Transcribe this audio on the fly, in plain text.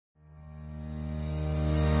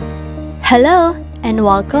Hello and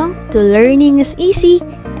welcome to Learning is Easy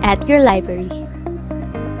at your library.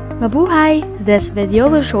 Mabuhay! This video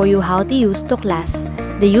will show you how to use Tuklas,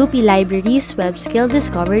 the UP Library's web skill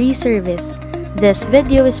discovery service. This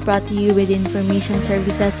video is brought to you with the Information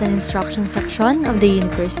Services and Instruction section of the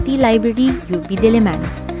University Library, UP Diliman.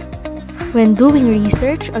 When doing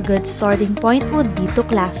research, a good starting point would be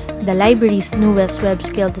Tuklas, the library's newest web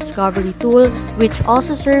skill discovery tool, which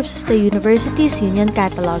also serves as the university's union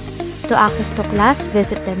catalog. To access Tuklas,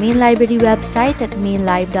 visit the main library website at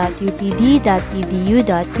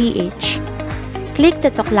mainlib.upd.edu.ph. Click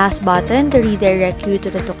the Tuklas button to redirect you to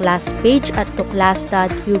the Tuklas page at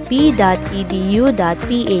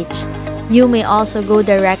tuklas.up.edu.ph. You may also go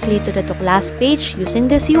directly to the Tuklas page using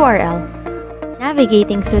this URL.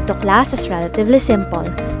 Navigating through Tuklas is relatively simple.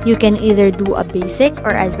 You can either do a basic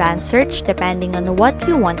or advanced search depending on what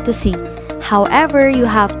you want to see. However, you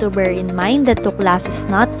have to bear in mind that Tuklas is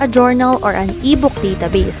not a journal or an ebook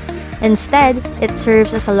database. Instead, it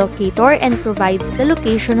serves as a locator and provides the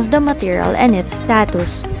location of the material and its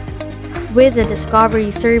status. With the Discovery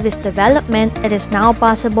Service development, it is now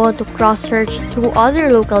possible to cross-search through other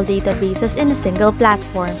local databases in a single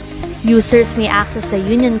platform. Users may access the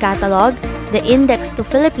Union Catalog, the Index to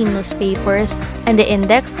Philippine Newspapers, and the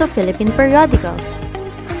Index to Philippine Periodicals.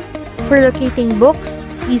 For locating books,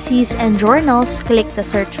 theses, and journals, click the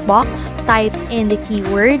search box, type in the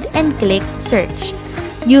keyword, and click Search.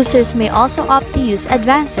 Users may also opt to use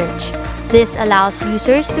Advanced Search. This allows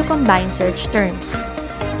users to combine search terms.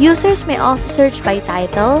 Users may also search by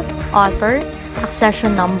title, author,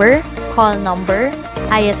 accession number, call number,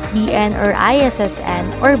 ISBN or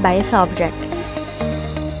ISSN, or by subject.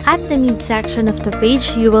 At the midsection of the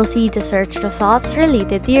page, you will see the search results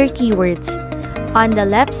related to your keywords. On the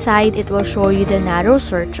left side, it will show you the narrow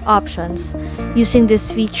search options. Using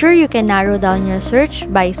this feature, you can narrow down your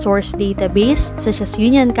search by source database such as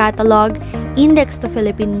Union Catalog, Index to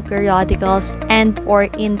Philippine Periodicals, and/or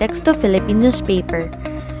Index to Philippine Newspaper.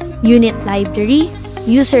 Unit Library.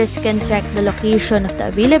 Users can check the location of the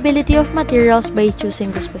availability of materials by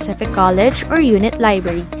choosing the specific college or unit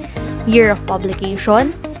library. Year of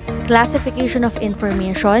publication, classification of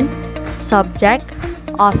information, subject,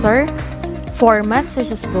 author, format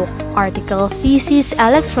such as book, article, thesis,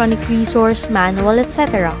 electronic resource, manual,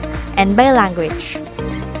 etc., and by language.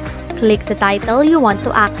 Click the title you want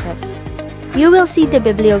to access. You will see the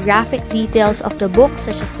bibliographic details of the book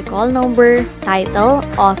such as the call number, title,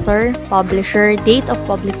 author, publisher, date of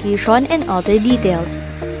publication, and other details.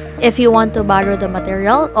 If you want to borrow the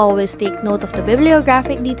material, always take note of the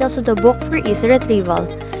bibliographic details of the book for easy retrieval.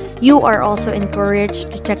 You are also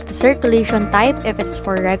encouraged to check the circulation type if it's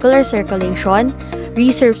for regular circulation,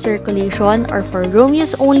 reserve circulation, or for room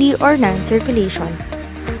use only or non-circulation.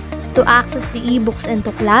 To access the ebooks in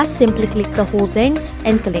Tuklas, simply click the holdings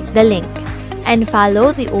and click the link, and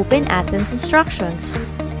follow the Open Athens instructions.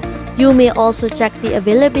 You may also check the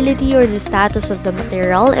availability or the status of the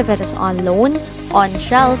material if it is on loan, on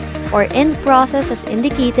shelf, or in process as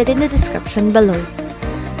indicated in the description below.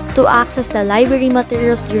 To access the library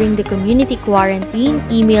materials during the community quarantine,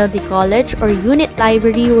 email the college or unit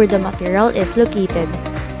library where the material is located.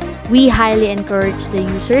 We highly encourage the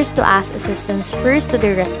users to ask assistance first to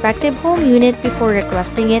their respective home unit before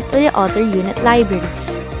requesting it to the other unit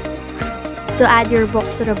libraries. To add your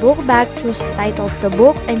books to the book bag, choose the title of the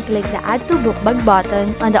book and click the Add to Book Bag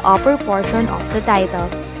button on the upper portion of the title.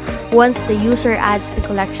 Once the user adds the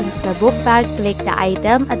collection to the book bag, click the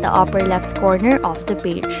item at the upper left corner of the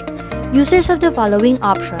page. Users have the following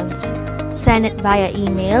options: send it via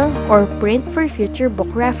email or print for future book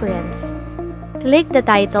reference. Click the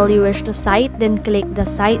title you wish to cite, then click the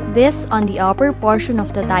Cite This on the upper portion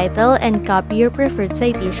of the title and copy your preferred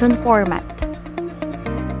citation format.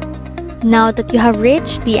 Now that you have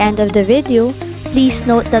reached the end of the video, please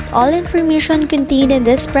note that all information contained in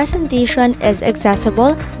this presentation is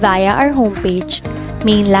accessible via our homepage,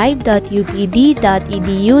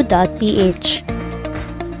 mainlib.upd.edu.ph.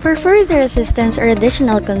 For further assistance or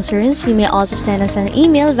additional concerns, you may also send us an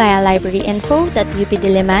email via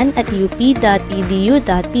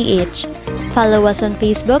libraryinfo@updiliman@up.edu.ph. Follow us on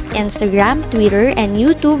Facebook, Instagram, Twitter, and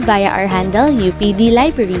YouTube via our handle UPD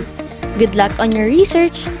Library. Good luck on your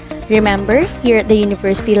research! Remember, here at the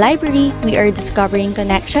University Library, we are discovering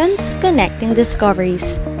connections, connecting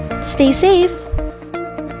discoveries. Stay safe!